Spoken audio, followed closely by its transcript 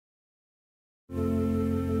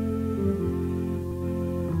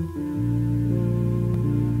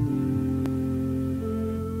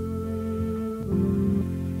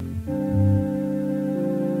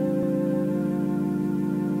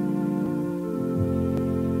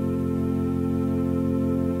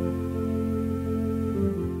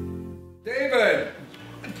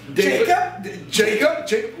Jacob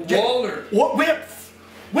Walner. What? Wipf.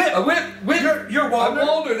 You're Walner. I'm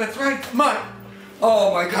Walner. That's right.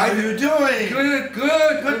 Oh my God. How you doing?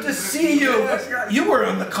 Good to see you. Yes. You were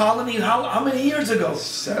on the colony how many years ago?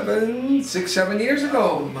 7 years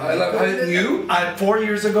ago. I left. You? 4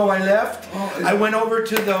 years ago I left. Oh, I went over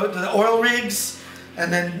to the oil rigs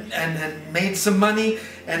and then made some money,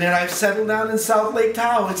 and then I've settled down in South Lake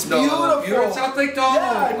Tahoe. It's beautiful. You're in South Lake Tahoe.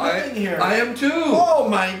 Yeah, I'm living here. I am too. Oh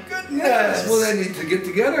my goodness. Yes. Well, I need to get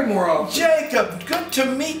together more often. Jacob, good to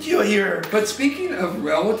meet you here. But speaking of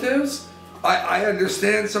relatives, I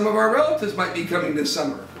understand some of our relatives might be coming this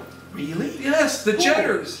summer. Really? Yes, the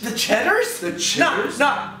Chetters. The Chetters? The Chetters.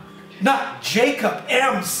 Not Jacob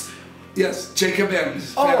M's. Yes, Jacob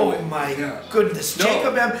M's family. Oh my goodness. No,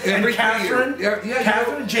 Jacob M. And Kathryn?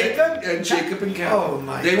 Kathryn, Jacob? And Jacob and Kathryn. Oh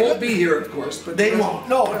my They won't be here, of course. But they won't.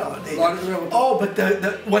 No. A lot of relatives. Oh, but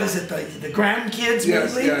the what is it? The grandkids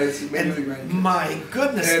mainly? Yeah, it's mainly the grandkids. My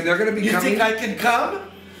goodness. And they're going to be coming. You think I can come?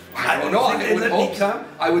 I don't know. I would hope so.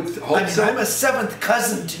 I would hope so. I'm a 7th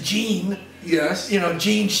cousin to Jean. Yes. You know,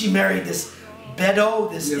 Jean, she married this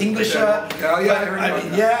Bedo, this English. Yeah.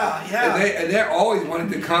 And they're always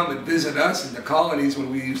wanted to come and visit us in the colonies when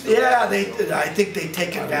we used to. Yeah, I think they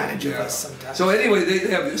take advantage of us sometimes. So anyway, they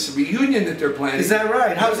have this reunion that they're planning. Is that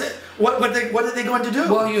right? How's it? What are they going to do?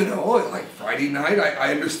 Well, you know, like Friday night,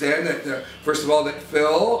 I understand that first of all that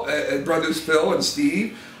Phil, brothers Phil and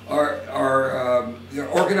Steve, are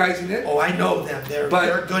organizing it. Oh, I know them. They're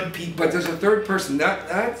good people. But there's a third person.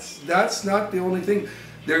 That's not the only thing.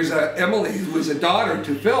 There's Emily, who is a daughter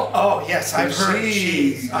to Phil. Oh yes, I've heard.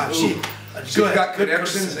 She's got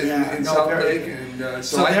connections in South Lake, and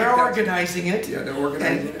so they're organizing it. Yeah, they're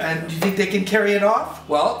organizing it. And do you think they can carry it off?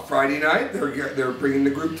 Well, Friday night they're bringing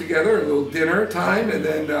the group together, a little dinner time, and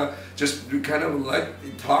then just kind of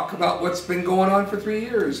talk about what's been going on for 3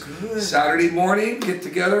 years. Good. Saturday morning, get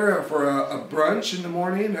together for a brunch in the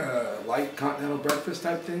morning, a light continental breakfast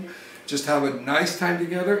type thing. Just have a nice time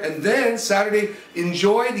together, and then Saturday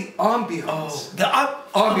enjoy the ambiance. Oh, the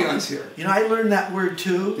ambiance here. You know, I learned that word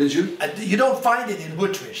too. Did you? You don't find it in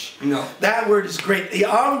Woodfish. No. That word is great. The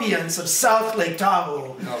ambience of South Lake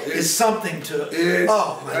Tahoe is something to.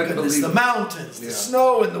 Oh my goodness! The mountains, the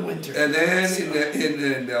snow in the winter, and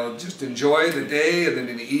then they'll just enjoy the day, and then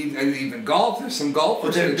in the evening, and even golf. There's some golf.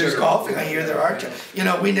 Well, there's golfing. I hear there are. You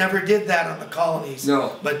know, we never did that on the colonies.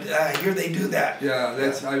 No. But I hear they do that. Yeah,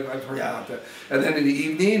 I've heard about that. And then in the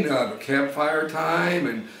evening, campfire time,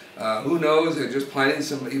 and who knows, they're just planning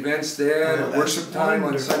some events there, worship time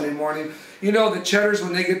on Sunday morning. You know, the Chetters,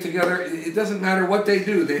 when they get together, it doesn't matter what they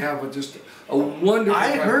do, they have just a wonderful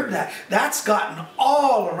I heard that. That's gotten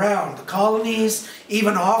all around the colonies,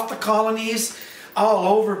 even off the colonies, all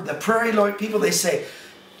over the Prairie Lloyd people. They say,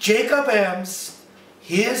 Jacob M's,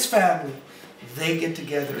 his family, they get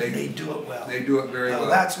together and they do it well. They do it very well.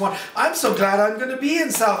 That's one. I'm so glad I'm going to be in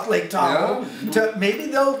South Lake Tahoe. Yeah. Maybe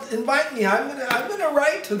they'll invite me. I'm gonna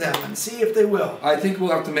write to them and see if they will. I think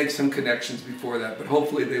we'll have to make some connections before that, but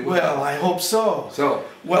hopefully they will. Well, I hope so.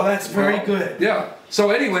 Well, that's very good. Yeah.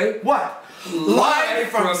 So anyway, what? Live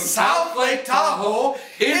from South Lake Tahoe,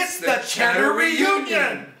 it's the Tschetter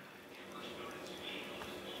reunion.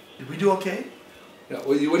 Did we do okay? Yeah.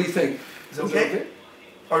 What do you think? Is it okay?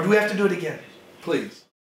 Or do we have to do it again? Please.